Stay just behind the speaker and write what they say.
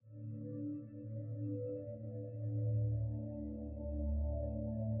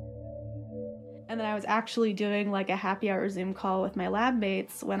And then I was actually doing like a happy hour Zoom call with my lab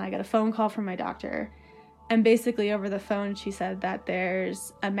mates when I got a phone call from my doctor. And basically over the phone, she said that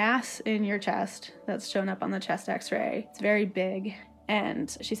there's a mass in your chest that's shown up on the chest x-ray. It's very big.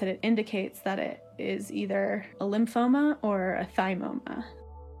 And she said it indicates that it is either a lymphoma or a thymoma.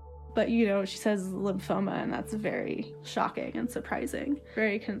 But, she says lymphoma, and that's very shocking and surprising,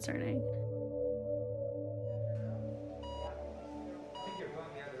 very concerning.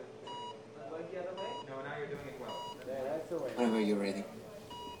 Whenever you're ready.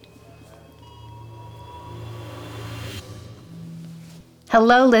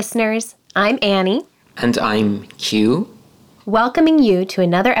 Hello, listeners. I'm Annie. And I'm Q. Welcoming you to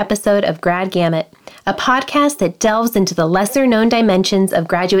another episode of Grad Gamut, a podcast that delves into the lesser-known dimensions of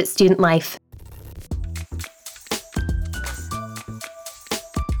graduate student life.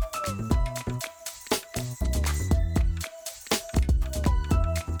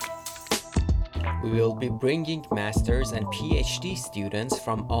 We will be bringing master's and PhD students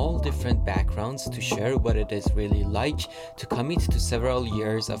from all different backgrounds to share what it is really like to commit to several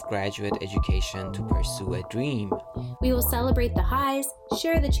years of graduate education to pursue a dream. We will celebrate the highs,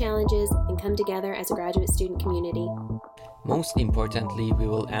 share the challenges, and come together as a graduate student community. Most importantly, we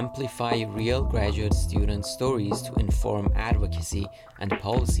will amplify real graduate student stories to inform advocacy and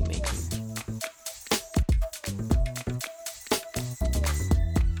policy making.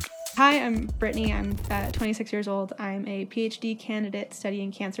 Hi, I'm Brittany. I'm 26 years old. I'm a PhD candidate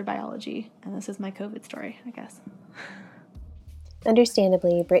studying cancer biology, and this is my COVID story, I guess.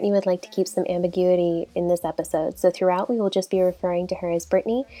 Understandably, Brittany would like to keep some ambiguity in this episode, so throughout we will just be referring to her as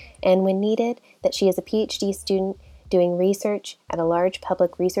Brittany, and when needed, that she is a PhD student doing research at a large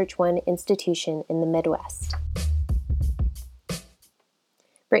public Research One institution in the Midwest.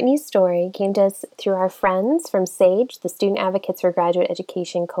 Brittany's story came to us through our friends from SAGE, the Student Advocates for Graduate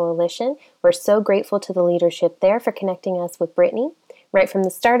Education Coalition. We're so grateful to the leadership there for connecting us with Brittany. Right from the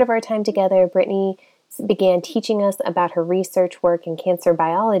start of our time together, Brittany began teaching us about her research work in cancer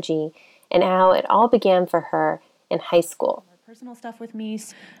biology and how it all began for her in high school. Personal stuff with me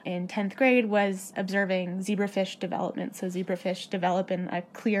in 10th grade was observing zebrafish development. So zebrafish develop in a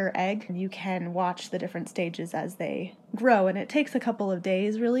clear egg. You can watch the different stages as they grow, and it takes a couple of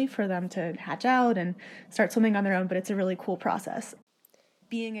days really for them to hatch out and start swimming on their own, but it's a really cool process.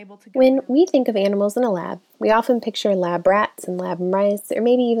 Being able to When we think of animals in a lab, we often picture lab rats and lab mice, or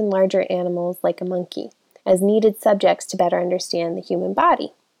maybe even larger animals like a monkey, as needed subjects to better understand the human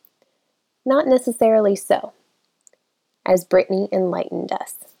body. Not necessarily so, as Brittany enlightened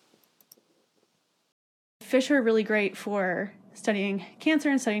us. Fish are really great for studying cancer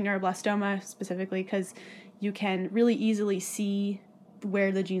and studying neuroblastoma specifically because you can really easily see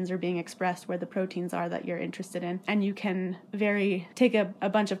where the genes are being expressed, where the proteins are that you're interested in, and you can take a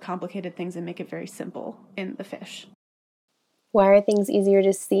bunch of complicated things and make it very simple in the fish. Why are things easier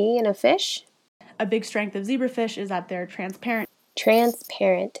to see in a fish? A big strength of zebrafish is that they're transparent.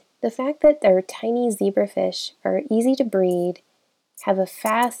 Transparent. The fact that they're tiny zebrafish are easy to breed, have a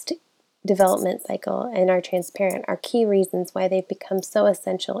fast development cycle, and are transparent are key reasons why they've become so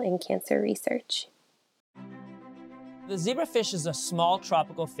essential in cancer research. The zebrafish is a small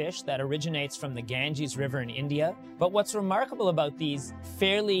tropical fish that originates from the Ganges River in India. But what's remarkable about these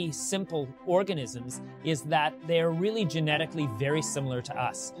fairly simple organisms is that they are really genetically very similar to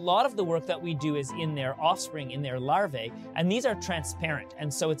us. A lot of the work that we do is in their offspring, in their larvae, and these are transparent.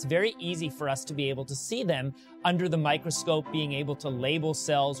 And so it's very easy for us to be able to see them under the microscope, being able to label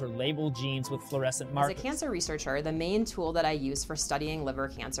cells or label genes with fluorescent markers. As a cancer researcher, the main tool that I use for studying liver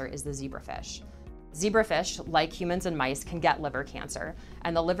cancer is the zebrafish. Zebrafish, like humans and mice, can get liver cancer,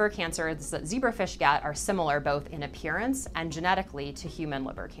 and the liver cancers that zebrafish get are similar both in appearance and genetically to human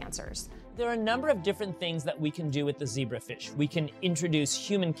liver cancers. There are a number of different things that we can do with the zebrafish. We can introduce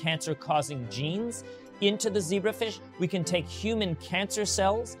human cancer-causing genes into the zebrafish. We can take human cancer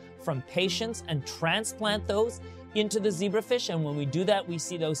cells from patients and transplant those into the zebrafish, and when we do that, we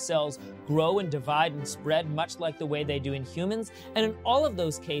see those cells grow and divide and spread much like the way they do in humans. And in all of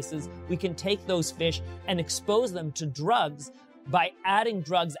those cases, we can take those fish and expose them to drugs by adding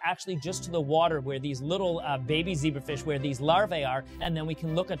drugs actually just to the water where these little baby zebrafish, where these larvae are, and then we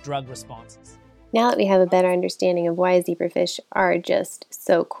can look at drug responses. Now that we have a better understanding of why zebrafish are just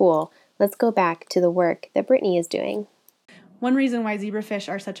so cool, let's go back to the work that Brittany is doing. One reason why zebrafish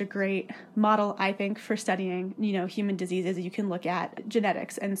are such a great model, I think, for studying, human diseases, you can look at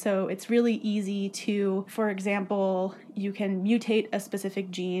genetics. And so it's really easy to, for example, you can mutate a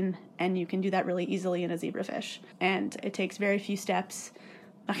specific gene, and you can do that really easily in a zebrafish. And it takes very few steps,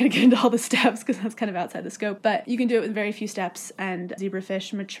 not going to get into all the steps because that's kind of outside the scope, but you can do it with very few steps, and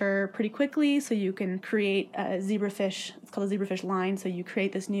zebrafish mature pretty quickly, so you can create a zebrafish. It's called a zebrafish line, so you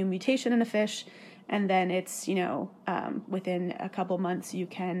create this new mutation in a fish, and then it's, within a couple months you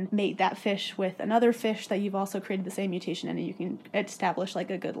can mate that fish with another fish that you've also created the same mutation in, and you can establish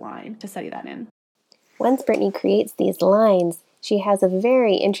like a good line to study that in. Once Brittany creates these lines, she has a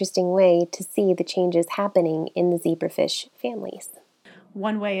very interesting way to see the changes happening in the zebrafish families.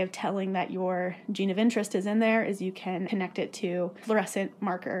 One way of telling that your gene of interest is in there is you can connect it to a fluorescent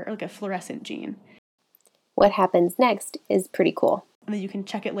marker, or like a fluorescent gene. What happens next is pretty cool. And then you can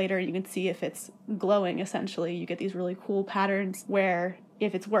check it later and you can see if it's glowing, essentially. You get these really cool patterns where,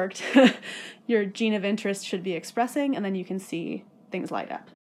 if it's worked, your gene of interest should be expressing, and then you can see things light up.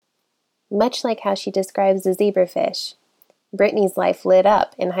 Much like how she describes the zebrafish, Brittany's life lit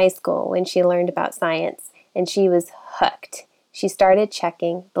up in high school when she learned about science, and she was hooked. She started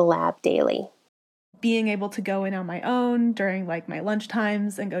checking the lab daily. Being able to go in on my own during like my lunch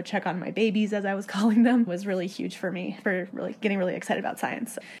times and go check on my babies, as I was calling them, was really huge for me, for really getting really excited about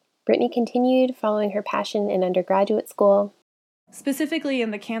science. Brittany continued following her passion in undergraduate school. Specifically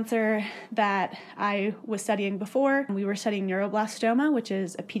in the cancer that I was studying before, we were studying neuroblastoma, which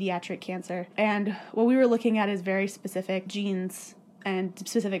is a pediatric cancer. And what we were looking at is very specific genes and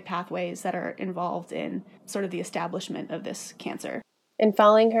specific pathways that are involved in sort of the establishment of this cancer. And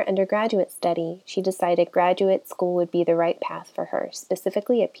following her undergraduate study, she decided graduate school would be the right path for her,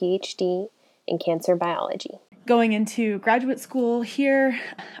 specifically a PhD in cancer biology. Going into graduate school here,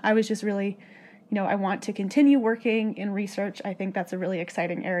 I was just really, I want to continue working in research. I think that's a really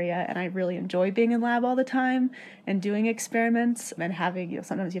exciting area, and I really enjoy being in lab all the time and doing experiments and having,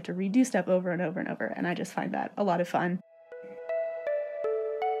 sometimes you have to redo stuff over and over and over, and I just find that a lot of fun.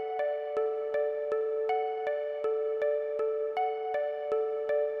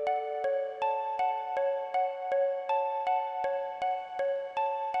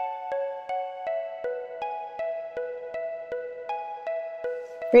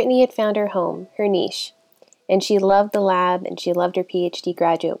 Brittany had found her home, her niche, and she loved the lab and she loved her PhD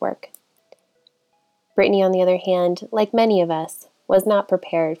graduate work. Brittany, on the other hand, like many of us, was not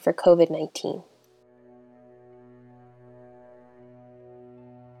prepared for COVID-19.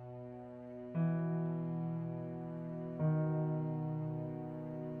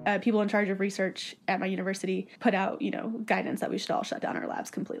 People in charge of research at my university put out, guidance that we should all shut down our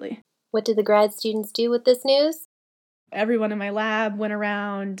labs completely. What did the grad students do with this news? Everyone in my lab went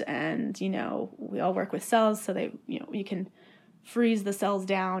around and, we all work with cells, so you can freeze the cells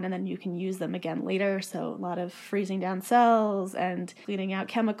down and then you can use them again later. So a lot of freezing down cells and cleaning out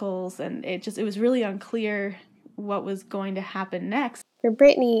chemicals, and it was really unclear what was going to happen next. For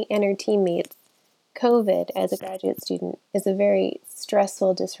Brittany and her teammates, COVID as a graduate student is a very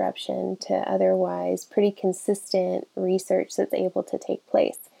stressful disruption to otherwise pretty consistent research that's able to take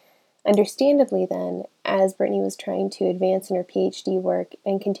place. Understandably then, as Brittany was trying to advance in her PhD work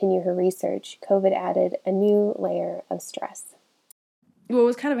and continue her research, COVID added a new layer of stress. What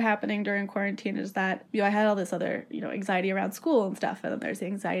was kind of happening during quarantine is that, I had all this other, anxiety around school and stuff, and then there's the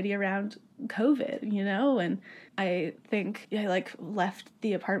anxiety around COVID, and I think I left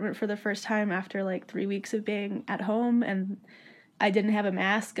the apartment for the first time after 3 weeks of being at home, and I didn't have a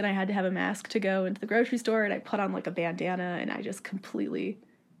mask, and I had to have a mask to go into the grocery store, and I put on a bandana, and I just completely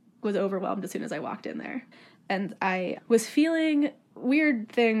was overwhelmed as soon as I walked in there. And I was feeling weird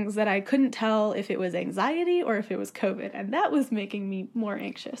things that I couldn't tell if it was anxiety or if it was COVID, and that was making me more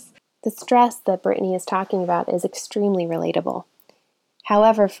anxious. The stress that Brittany is talking about is extremely relatable.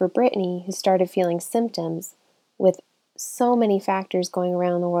 However, for Brittany, who started feeling symptoms with so many factors going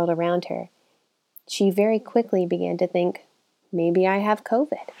around the world around her, she very quickly began to think, maybe I have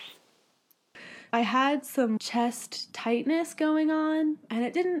COVID. I had some chest tightness going on, and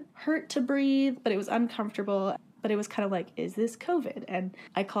it didn't hurt to breathe, but it was uncomfortable. But it was kind of is this COVID? And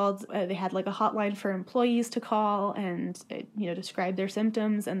I called, they had a hotline for employees to call and, describe their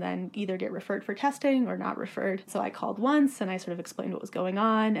symptoms and then either get referred for testing or not referred. So I called once and I sort of explained what was going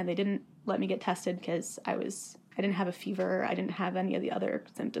on, and they didn't let me get tested because I didn't have a fever. I didn't have any of the other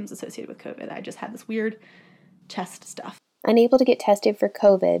symptoms associated with COVID. I just had this weird chest stuff. Unable to get tested for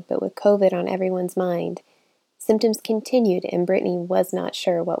COVID, but with COVID on everyone's mind, symptoms continued and Brittany was not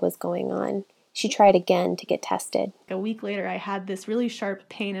sure what was going on. She tried again to get tested. A week later, I had this really sharp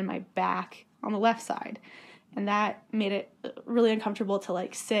pain in my back on the left side, and that made it really uncomfortable to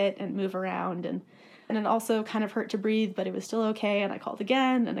sit and move around. And And it also kind of hurt to breathe, but it was still okay. And I called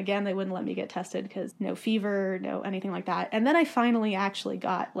again, and again, they wouldn't let me get tested because no fever, no anything like that. And then I finally actually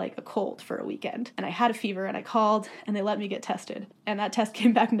got like a cold for a weekend. And I had a fever, and I called, and they let me get tested. And that test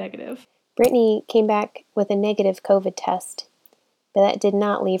came back negative. Brittany came back with a negative COVID test, but that did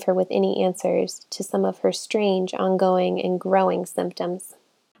not leave her with any answers to some of her strange, ongoing, and growing symptoms.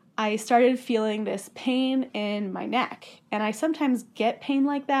 I started feeling this pain in my neck, and I sometimes get pain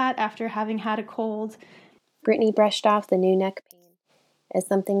like that after having had a cold. Brittany brushed off the new neck pain as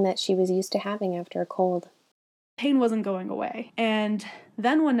something that she was used to having after a cold. Pain wasn't going away. And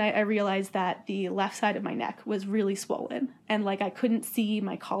then one night I realized that the left side of my neck was really swollen, and like I couldn't see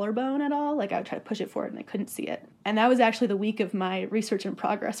my collarbone at all. Like I would try to push it forward and I couldn't see it. And that was actually the week of my research in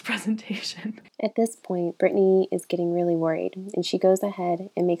progress presentation. At this point, Brittany is getting really worried, and she goes ahead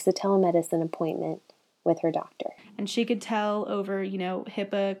and makes a telemedicine appointment with her doctor. And she could tell over,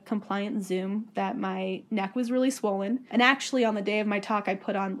 HIPAA compliant Zoom that my neck was really swollen. And actually on the day of my talk, I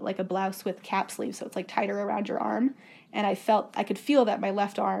put on like a blouse with cap sleeves, so it's like tighter around your arm. And I could feel that my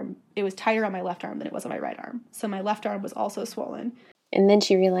left arm, it was tighter on my left arm than it was on my right arm. So my left arm was also swollen. And then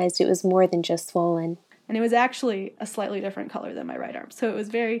she realized it was more than just swollen. And it was actually a slightly different color than my right arm. So it was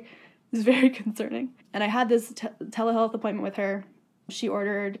very concerning. And I had this telehealth appointment with her. She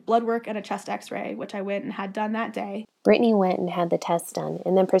ordered blood work and a chest x-ray, which I went and had done that day. Brittany went and had the test done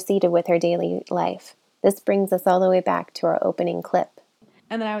and then proceeded with her daily life. This brings us all the way back to our opening clip.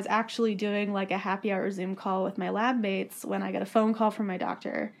 And then I was actually doing like a happy hour Zoom call with my lab mates when I got a phone call from my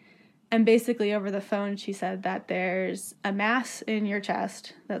doctor. And basically over the phone, she said that there's a mass in your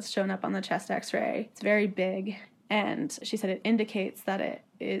chest that's shown up on the chest x-ray. It's very big. And she said it indicates that it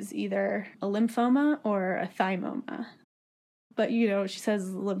is either a lymphoma or a thymoma. But, she says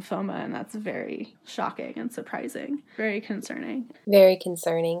lymphoma, and that's very shocking and surprising. Very concerning. Very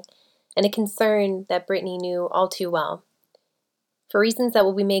concerning. And a concern that Brittany knew all too well. For reasons that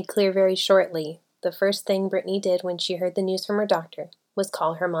will be made clear very shortly, the first thing Brittany did when she heard the news from her doctor was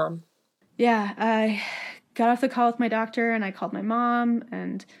call her mom. Yeah, I got off the call with my doctor, and I called my mom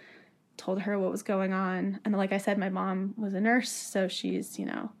and told her what was going on. And like I said, my mom was a nurse, so she's,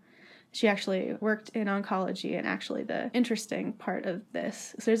 she actually worked in oncology. And actually the interesting part of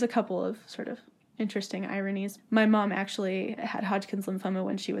this, so there's a couple of sort of interesting ironies. My mom actually had Hodgkin's lymphoma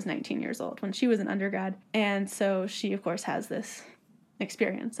when she was 19 years old, when she was an undergrad. And so she, of course, has this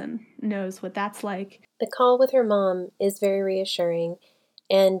experience and knows what that's like. The call with her mom is very reassuring,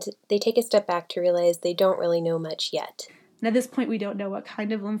 and they take a step back to realize they don't really know much yet. And at this point, we don't know what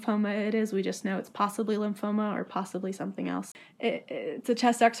kind of lymphoma it is. We just know it's possibly lymphoma or possibly something else. It's a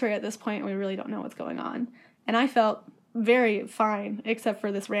chest x-ray at this point, and we really don't know what's going on. And I felt very fine, except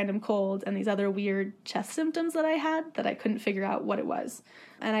for this random cold and these other weird chest symptoms that I had that I couldn't figure out what it was.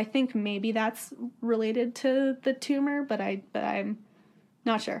 And I think maybe that's related to the tumor, but I'm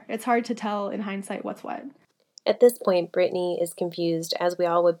not sure. It's hard to tell in hindsight what's what. At this point, Brittany is confused, as we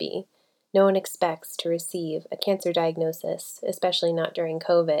all would be. No one expects to receive a cancer diagnosis, especially not during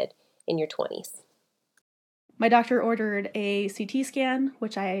COVID, in your 20s. My doctor ordered a CT scan,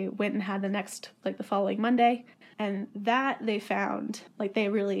 which I went and had the following Monday. And that they found, they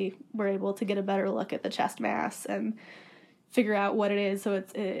really were able to get a better look at the chest mass and figure out what it is. So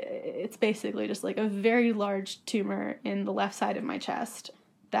it's basically just like a very large tumor in the left side of my chest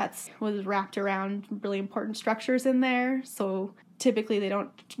that was wrapped around really important structures in there. So typically they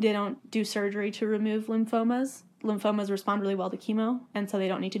don't do surgery to remove lymphomas. Lymphomas respond really well to chemo, and so they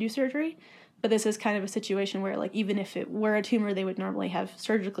don't need to do surgery. But this is kind of a situation where even if it were a tumor they would normally have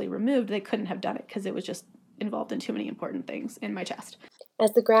surgically removed, they couldn't have done it because it was just involved in too many important things in my chest.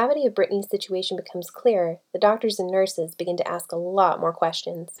 As the gravity of Brittany's situation becomes clearer, the doctors and nurses begin to ask a lot more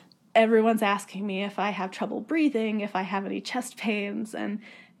questions. Everyone's asking me if I have trouble breathing, if I have any chest pains, and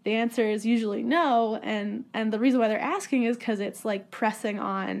the answer is usually no, and the reason why they're asking is because it's pressing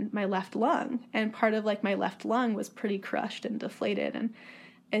on my left lung, and part of my left lung was pretty crushed and deflated, and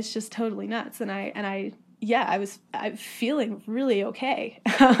it's just totally nuts. And I'm feeling really okay,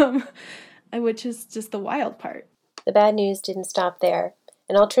 which is just the wild part. The bad news didn't stop there.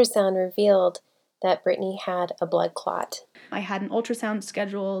 An ultrasound revealed that Brittany had a blood clot. I had an ultrasound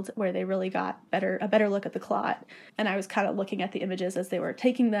scheduled where they really got a better look at the clot, and I was kind of looking at the images as they were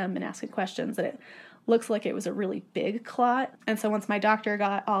taking them and asking questions, and it looks like it was a really big clot. And so once my doctor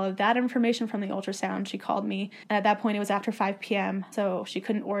got all of that information from the ultrasound, she called me, and at that point it was after 5 p.m., so she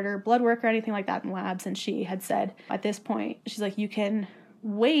couldn't order blood work or anything like that in labs, and she had said at this point, she's like, you can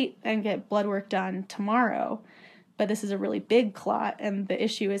wait and get blood work done tomorrow, but this is a really big clot, and the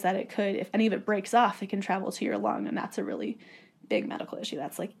issue is that it could, if any of it breaks off, it can travel to your lung, and that's a really big medical issue.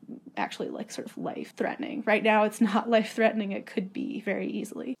 That's actually like sort of life-threatening. Right now it's not life-threatening, it could be very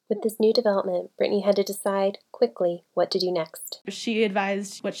easily. With this new development, Brittany had to decide quickly what to do next. She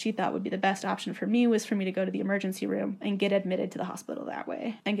advised what she thought would be the best option for me was for me to go to the emergency room and get admitted to the hospital that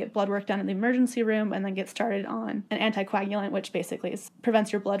way and get blood work done in the emergency room and then get started on an anticoagulant, which basically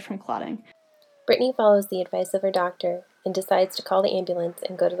prevents your blood from clotting. Brittany follows the advice of her doctor and decides to call the ambulance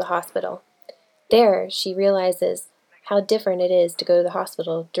and go to the hospital. There, she realizes how different it is to go to the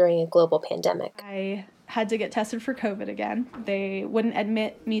hospital during a global pandemic. I had to get tested for COVID again. They wouldn't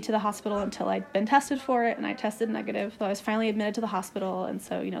admit me to the hospital until I'd been tested for it, and I tested negative. So I was finally admitted to the hospital, and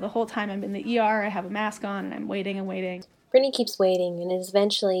so, the whole time I'm in the ER, I have a mask on, and I'm waiting and waiting. Brittany keeps waiting and is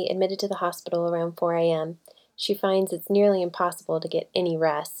eventually admitted to the hospital around 4 a.m. She finds it's nearly impossible to get any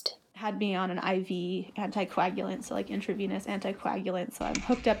rest. Had me on an IV anticoagulant, so like intravenous anticoagulant, so I'm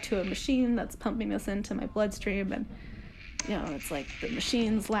hooked up to a machine that's pumping this into my bloodstream, and it's like the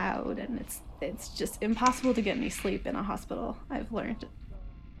machine's loud, and it's just impossible to get any sleep in a hospital, I've learned.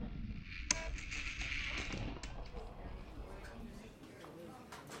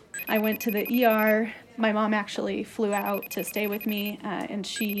 I went to the ER. My mom actually flew out to stay with me, and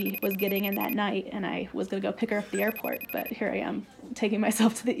she was getting in that night, and I was going to go pick her up at the airport, but here I am taking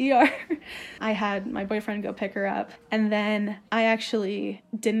myself to the ER. I had my boyfriend go pick her up, and then I actually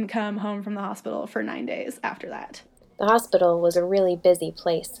didn't come home from the hospital for 9 days after that. The hospital was a really busy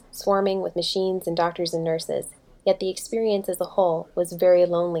place, swarming with machines and doctors and nurses. Yet the experience as a whole was very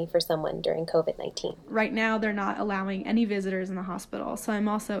lonely for someone during COVID-19. Right now, they're not allowing any visitors in the hospital, so I'm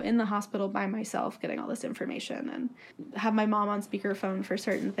also in the hospital by myself getting all this information and have my mom on speakerphone for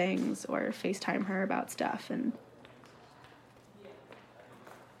certain things or FaceTime her about stuff. And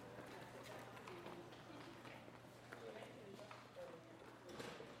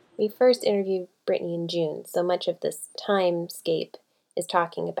we first interviewed Brittany in June, so much of this timescape is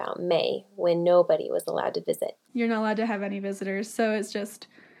talking about May, when nobody was allowed to visit. You're not allowed to have any visitors, so it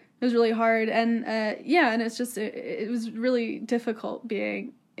was really hard, and and it was really difficult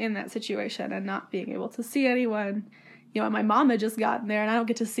being in that situation and not being able to see anyone. My mom had just gotten there, and I don't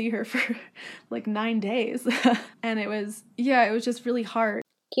get to see her for like 9 days, and it was just really hard.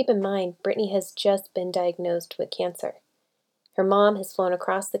 Keep in mind, Brittany has just been diagnosed with cancer. Her mom has flown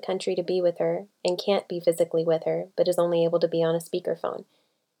across the country to be with her and can't be physically with her, but is only able to be on a speakerphone.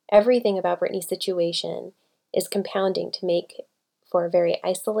 Everything about Brittany's situation is compounding to make for a very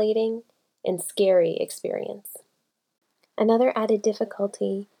isolating and scary experience. Another added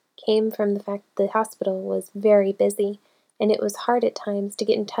difficulty came from the fact that the hospital was very busy, and it was hard at times to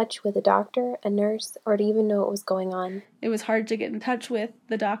get in touch with a doctor, a nurse, or to even know what was going on. It was hard to get in touch with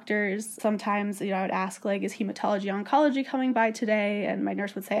the doctors. Sometimes, I would ask, is hematology oncology coming by today? And my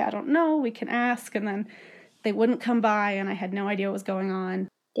nurse would say, I don't know, we can ask. And then they wouldn't come by, and I had no idea what was going on.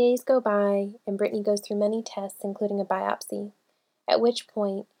 Days go by, and Brittany goes through many tests, including a biopsy, at which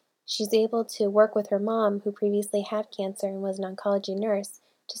point she's able to work with her mom, who previously had cancer and was an oncology nurse,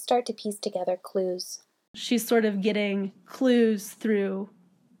 to start to piece together clues. She's sort of getting clues through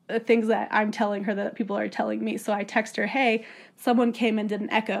things that I'm telling her that people are telling me. So I text her, hey, someone came and did an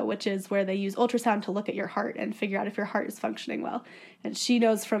echo, which is where they use ultrasound to look at your heart and figure out if your heart is functioning well. And she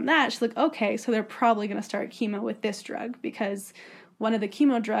knows from that, she's like, okay, so they're probably going to start chemo with this drug because one of the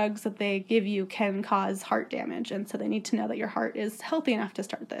chemo drugs that they give you can cause heart damage. And so they need to know that your heart is healthy enough to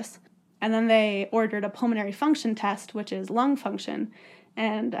start this. And then they ordered a pulmonary function test, which is lung function.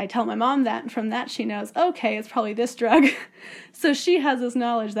 And I tell my mom that, and from that she knows, okay, it's probably this drug. So she has this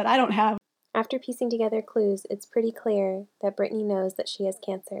knowledge that I don't have. After piecing together clues, it's pretty clear that Brittany knows that she has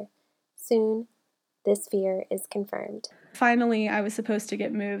cancer. Soon, this fear is confirmed. Finally, I was supposed to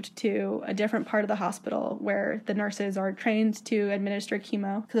get moved to a different part of the hospital where the nurses are trained to administer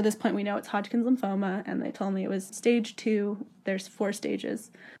chemo. Because at this point we know it's Hodgkin's lymphoma, and they told me it was stage 2. There's 4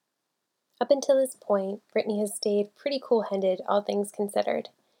 stages. Up until this point, Brittany has stayed pretty cool-headed, all things considered.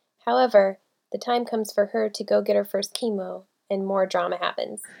 However, the time comes for her to go get her first chemo, and more drama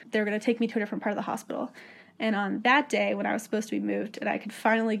happens. They were going to take me to a different part of the hospital. And on that day, when I was supposed to be moved and I could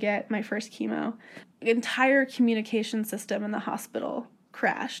finally get my first chemo, the entire communication system in the hospital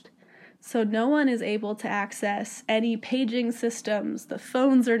crashed. So no one is able to access any paging systems. The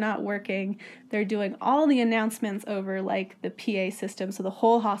phones are not working. They're doing all the announcements over the PA system so the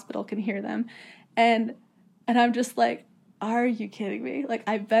whole hospital can hear them. And I'm just like, are you kidding me?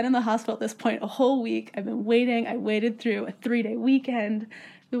 I've been in the hospital at this point a whole week. I've been waiting. I waited through a 3-day weekend.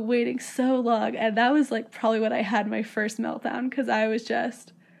 I've been waiting so long. And that was probably when I had my first meltdown because I was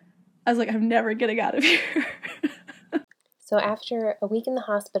like, I'm never getting out of here. So after a week in the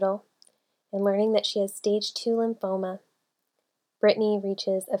hospital, and learning that she has stage 2 lymphoma, Brittany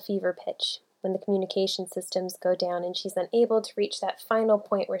reaches a fever pitch when the communication systems go down and she's unable to reach that final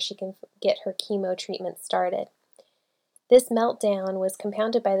point where she can get her chemo treatment started. This meltdown was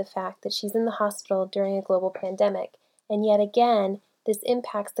compounded by the fact that she's in the hospital during a global pandemic, and yet again, this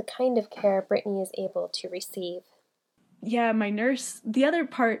impacts the kind of care Brittany is able to receive. Yeah, my nurse, the other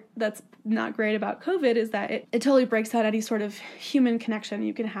part that's not great about COVID is that it totally breaks down any sort of human connection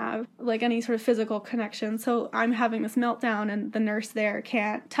you can have, like any sort of physical connection. So I'm having this meltdown and the nurse there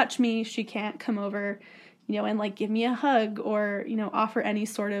can't touch me, she can't come over, and like give me a hug or, offer any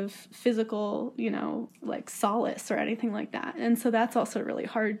sort of physical, like solace or anything like that. And so that's also really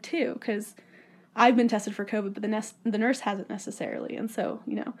hard too, because I've been tested for COVID, but the nurse hasn't necessarily. And so,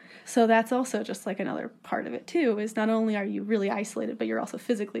 so that's also just like another part of it too, is not only are you really isolated, but you're also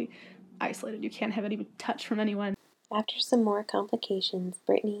physically isolated. You can't have any touch from anyone. After some more complications,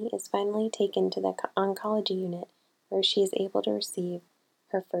 Brittany is finally taken to the oncology unit where she is able to receive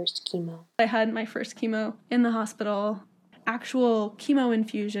her first chemo. I had my first chemo in the hospital. Actual chemo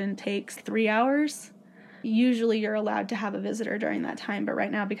infusion takes 3 hours. Usually you're allowed to have a visitor during that time, but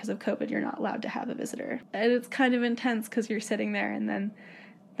right now because of COVID, you're not allowed to have a visitor. And it's kind of intense because you're sitting there and then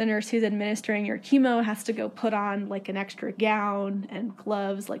the nurse who's administering your chemo has to go put on like an extra gown and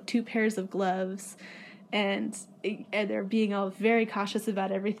gloves, like 2 pairs of gloves. And they're being all very cautious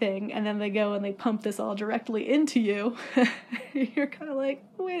about everything. And then they go and they pump this all directly into you. You're kind of like,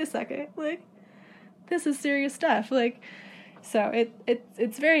 wait a second, like, this is serious stuff. Like, so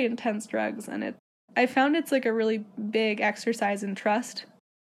it's very intense drugs. And I found it's like a really big exercise in trust.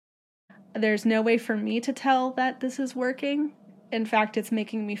 There's no way for me to tell that this is working. In fact, it's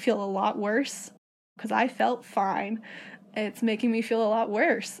making me feel a lot worse because I felt fine. It's making me feel a lot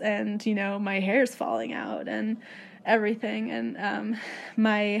worse, and my hair's falling out and everything. And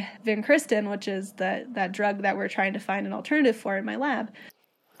my vincristine, which is that drug that we're trying to find an alternative for in my lab.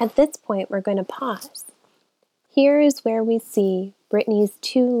 At this point, we're going to pause. Here is where we see Brittany's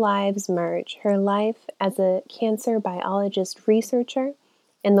 2 lives merge: her life as a cancer biologist researcher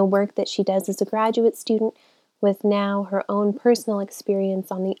and the work that she does as a graduate student, with now her own personal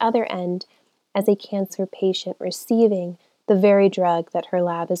experience on the other end as a cancer patient receiving the very drug that her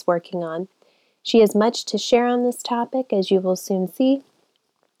lab is working on. She has much to share on this topic, as you will soon see,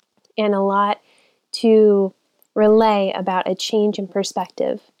 and a lot to relay about a change in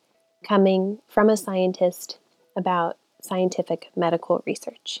perspective coming from a scientist about scientific medical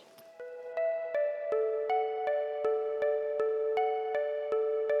research.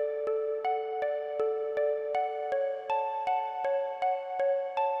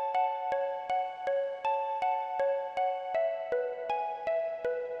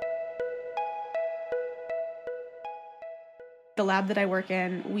 The lab that I work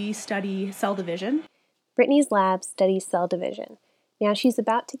in, we study cell division. Brittany's lab studies cell division. Now, she's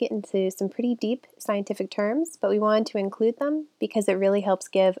about to get into some pretty deep scientific terms, but we wanted to include them because it really helps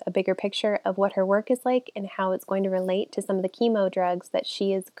give a bigger picture of what her work is like and how it's going to relate to some of the chemo drugs that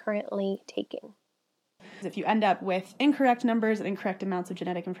she is currently taking. If you end up with incorrect numbers and incorrect amounts of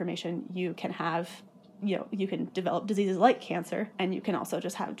genetic information, you can have, you can develop diseases like cancer, and you can also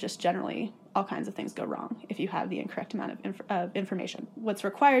just have generally all kinds of things go wrong if you have the incorrect amount of information. What's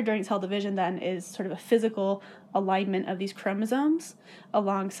required during cell division then is sort of a physical alignment of these chromosomes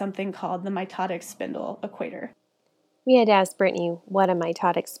along something called the mitotic spindle equator. We had asked Brittany what a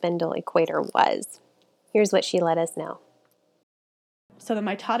mitotic spindle equator was. Here's what she let us know. So the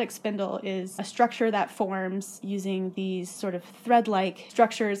mitotic spindle is a structure that forms using these sort of thread-like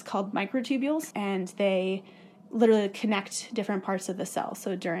structures called microtubules, and they literally connect different parts of the cell.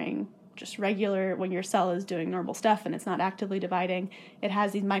 So during just regular, when your cell is doing normal stuff and it's not actively dividing, it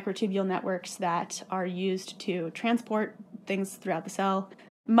has these microtubule networks that are used to transport things throughout the cell.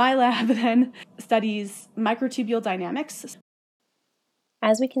 My lab then studies microtubule dynamics.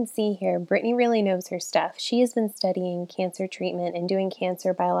 As we can see here, Brittany really knows her stuff. She has been studying cancer treatment and doing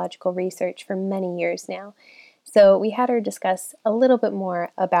cancer biological research for many years now. So we had her discuss a little bit more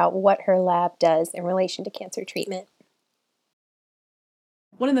about what her lab does in relation to cancer treatment.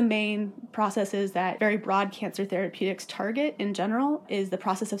 One of the main processes that very broad cancer therapeutics target in general is the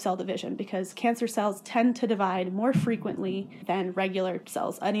process of cell division, because cancer cells tend to divide more frequently than regular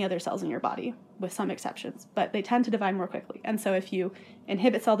cells, any other cells in your body, with some exceptions, but they tend to divide more quickly. And so if you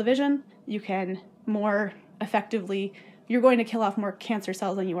inhibit cell division, you can more effectively, you're going to kill off more cancer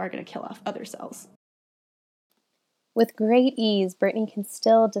cells than you are going to kill off other cells. With great ease, Brittany can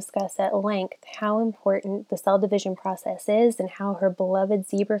still discuss at length how important the cell division process is and how her beloved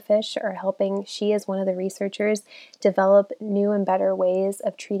zebrafish are helping she, as one of the researchers, develop new and better ways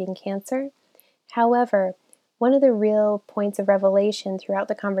of treating cancer. However, One of the real points of revelation throughout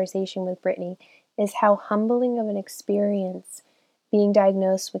the conversation with Brittany is how humbling of an experience being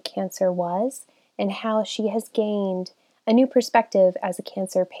diagnosed with cancer was, and how she has gained a new perspective as a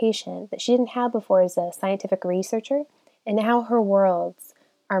cancer patient that she didn't have before as a scientific researcher, and how her worlds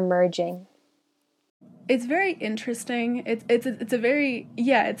are merging. It's very interesting. It's a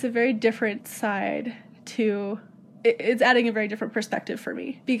very different side to. It's adding a very different perspective for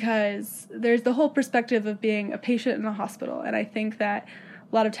me, because there's the whole perspective of being a patient in a hospital, and I think that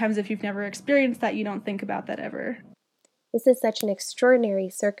a lot of times if you've never experienced that, you don't think about that ever. This is such an extraordinary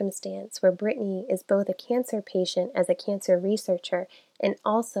circumstance where Brittany is both a cancer patient as a cancer researcher, and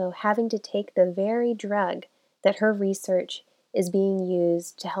also having to take the very drug that her research is being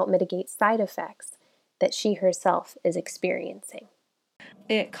used to help mitigate side effects that she herself is experiencing.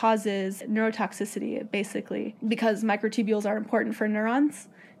 It causes neurotoxicity, basically, because microtubules are important for neurons.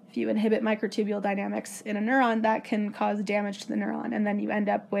 If you inhibit microtubule dynamics in a neuron, that can cause damage to the neuron, and then you end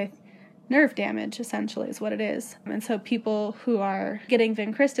up with nerve damage, essentially, is what it is. And so people who are getting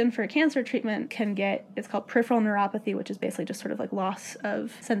vincristine for cancer treatment can get, it's called peripheral neuropathy, which is basically just sort of like loss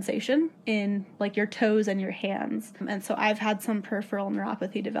of sensation in like your toes and your hands. And so I've had some peripheral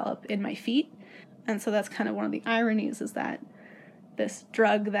neuropathy develop in my feet. And so that's kind of one of the ironies, is that this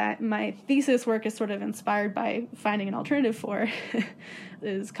drug that my thesis work is sort of inspired by finding an alternative for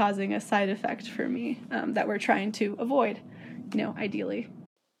is causing a side effect for me that we're trying to avoid, ideally.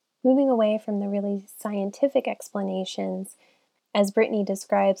 Moving away from the really scientific explanations, as Brittany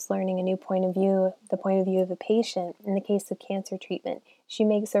describes learning a new point of view, the point of view of a patient in the case of cancer treatment, she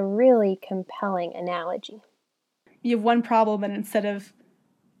makes a really compelling analogy. You have one problem, and instead of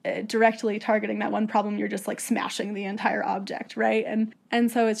directly targeting that one problem, you're just like smashing the entire object, right?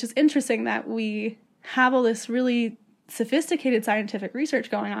 And so it's just interesting that we have all this really sophisticated scientific research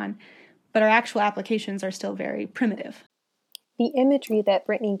going on, but our actual applications are still very primitive. The imagery that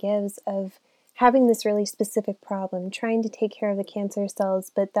Brittany gives of having this really specific problem, trying to take care of the cancer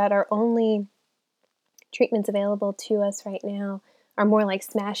cells, but that our only treatments available to us right now are more like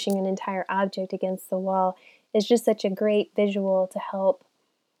smashing an entire object against the wall, is just such a great visual to help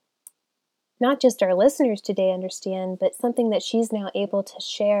not just our listeners today understand, but something that she's now able to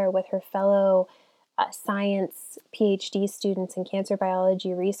share with her fellow science PhD students and cancer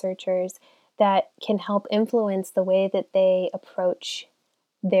biology researchers that can help influence the way that they approach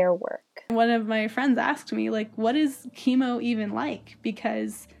their work. One of my friends asked me, like, what is chemo even like?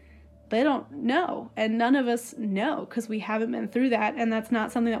 Because they don't know, and none of us know because we haven't been through that, and that's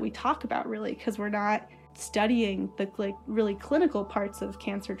not something that we talk about really, because we're not studying the really clinical parts of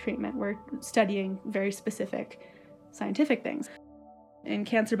cancer treatment. We're studying very specific scientific things. In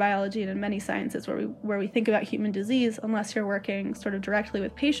cancer biology and in many sciences where we think about human disease, unless you're working sort of directly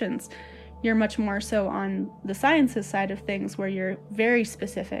with patients, you're much more so on the sciences side of things, where you're very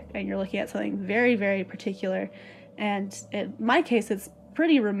specific and you're looking at something very, very particular. And in my case, it's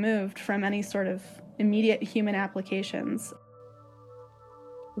pretty removed from any sort of immediate human applications.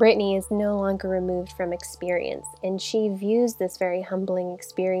 Brittany is no longer removed from experience, and she views this very humbling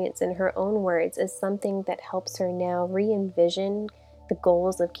experience, in her own words, as something that helps her now re-envision the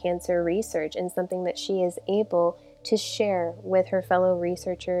goals of cancer research, and something that she is able to share with her fellow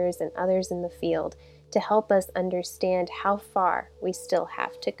researchers and others in the field to help us understand how far we still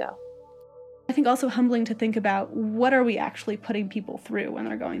have to go. I think also humbling to think about, what are we actually putting people through when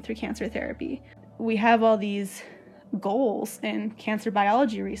they're going through cancer therapy? We have all these goals in cancer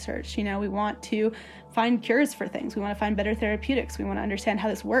biology research. We want to find cures for things. We want to find better therapeutics. We want to understand how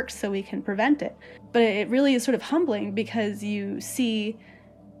this works so we can prevent it. But it really is sort of humbling, because you see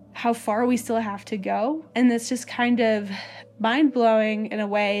how far we still have to go. And it's just kind of mind-blowing in a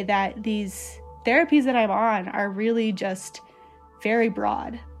way that these therapies that I'm on are really just very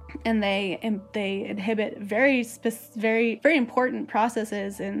broad. And they inhibit very important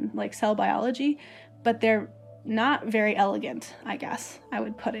processes in like cell biology, but they're not very elegant, I guess I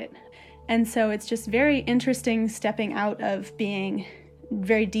would put it. And so it's just very interesting stepping out of being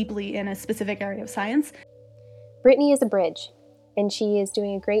very deeply in a specific area of science. Brittany is a bridge, and she is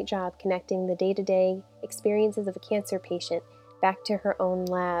doing a great job connecting the day-to-day experiences of a cancer patient back to her own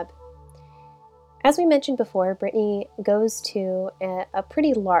lab. As we mentioned before, Brittany goes to a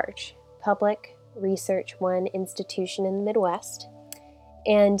pretty large public research institution in the Midwest.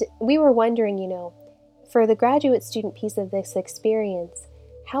 And we were wondering, for the graduate student piece of this experience,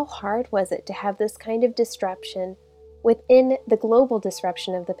 how hard was it to have this kind of disruption within the global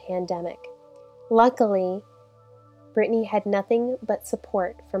disruption of the pandemic? Luckily, Brittany had nothing but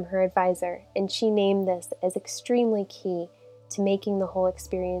support from her advisor, and she named this as extremely key to making the whole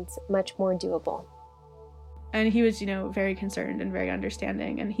experience much more doable. And he was, very concerned and very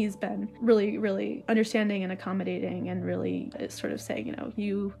understanding. And he's been really, really understanding and accommodating and really sort of saying,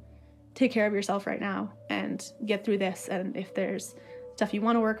 you take care of yourself right now and get through this. And if there's stuff you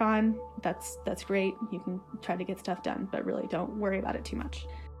want to work on, that's great. You can try to get stuff done, but really don't worry about it too much.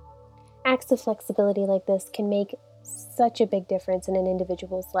 Acts of flexibility like this can make such a big difference in an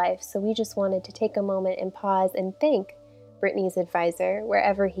individual's life. So we just wanted to take a moment and pause and thank Brittany's advisor,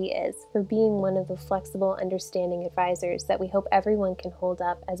 wherever he is, for being one of the flexible, understanding advisors that we hope everyone can hold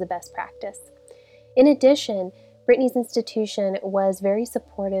up as a best practice. In addition, Brittany's institution was very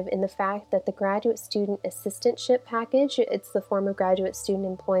supportive in the fact that the graduate student assistantship package, it's the form of graduate student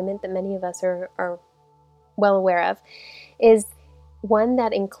employment that many of us are well aware of, is one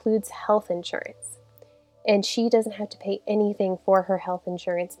that includes health insurance. And she doesn't have to pay anything for her health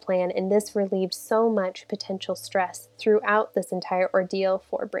insurance plan, and this relieved so much potential stress throughout this entire ordeal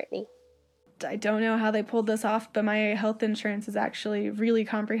for Brittany. I don't know how they pulled this off, but my health insurance is actually really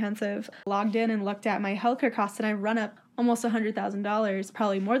comprehensive. Logged in and looked at my healthcare costs, and I run up almost $100,000,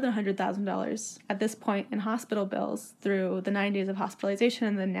 probably more than $100,000 at this point in hospital bills through the 9 days of hospitalization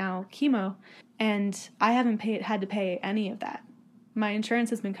and then now chemo. And I haven't had to pay any of that. My insurance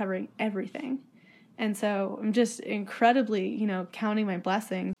has been covering everything. And so I'm just incredibly, counting my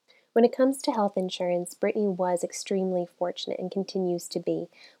blessings. When it comes to health insurance, Brittany was extremely fortunate and continues to be.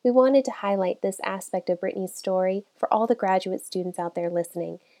 We wanted to highlight this aspect of Brittany's story for all the graduate students out there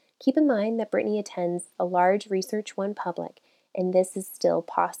listening. Keep in mind that Brittany attends a large Research One public, and this is still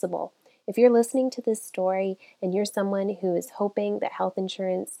possible. If you're listening to this story and you're someone who is hoping that health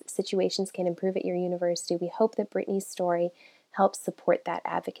insurance situations can improve at your university, we hope that Brittany's story helps support that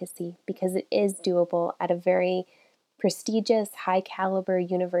advocacy, because it is doable at a very prestigious, high-caliber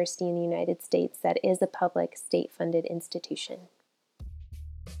university in the United States that is a public, state-funded institution.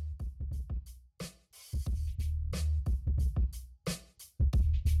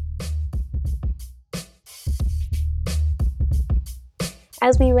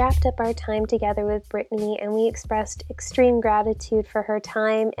 As we wrapped up our time together with Brittany and we expressed extreme gratitude for her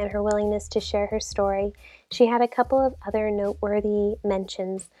time and her willingness to share her story, she had a couple of other noteworthy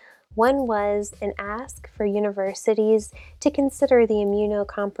mentions. One was an ask for universities to consider the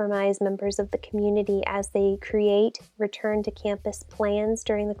immunocompromised members of the community as they create return to campus plans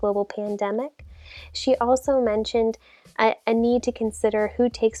during the global pandemic. She also mentioned a need to consider who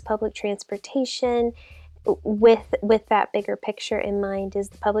takes public transportation. With that bigger picture in mind, is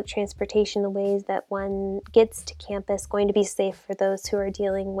the public transportation, the ways that one gets to campus, going to be safe for those who are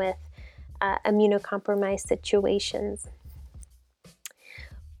dealing with immunocompromised situations?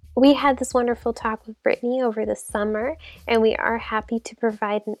 We had this wonderful talk with Brittany over the summer, and we are happy to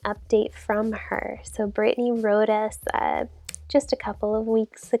provide an update from her. So Brittany wrote us just a couple of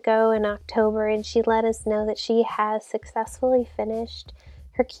weeks ago in October, and she let us know that she has successfully finished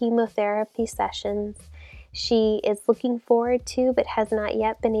her chemotherapy sessions. She is looking forward to, but has not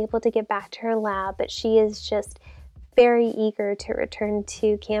yet been able to get back to her lab, but she is just very eager to return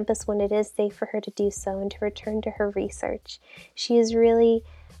to campus when it is safe for her to do so and to return to her research. She is really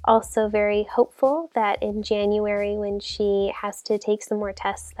also very hopeful that in January, when she has to take some more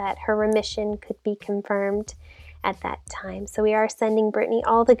tests, that her remission could be confirmed at that time. So we are sending Brittany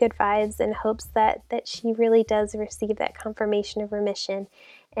all the good vibes in hopes that she really does receive that confirmation of remission,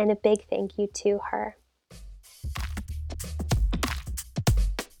 and a big thank you to her.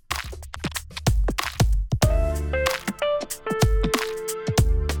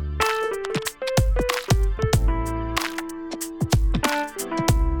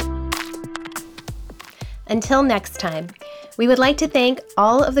 Until next time, we would like to thank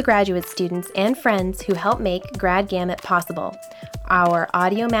all of the graduate students and friends who helped make Grad Gamut possible. Our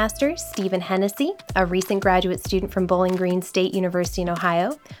audio master, Stephen Hennessy, a recent graduate student from Bowling Green State University in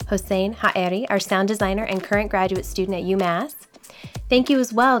Ohio, Hossein Haeri, our sound designer and current graduate student at UMass. Thank you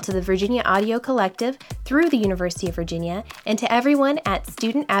as well to the Virginia Audio Collective through the University of Virginia, and to everyone at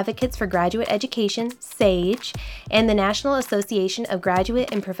Student Advocates for Graduate Education, SAGE, and the National Association of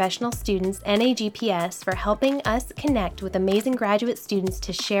Graduate and Professional Students, NAGPS, for helping us connect with amazing graduate students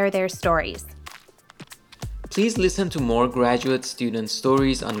to share their stories. Please listen to more graduate student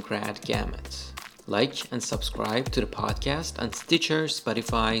stories on Grad Gamut. Like and subscribe to the podcast on Stitcher,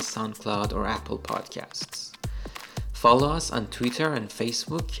 Spotify, SoundCloud, or Apple Podcasts. Follow us on Twitter and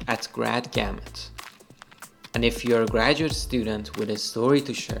Facebook at Grad Gamut. And if you're a graduate student with a story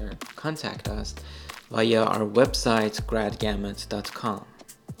to share, contact us via our website, gradgamut.com.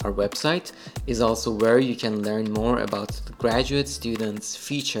 Our website is also where you can learn more about the graduate students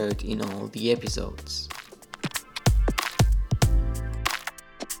featured in all the episodes.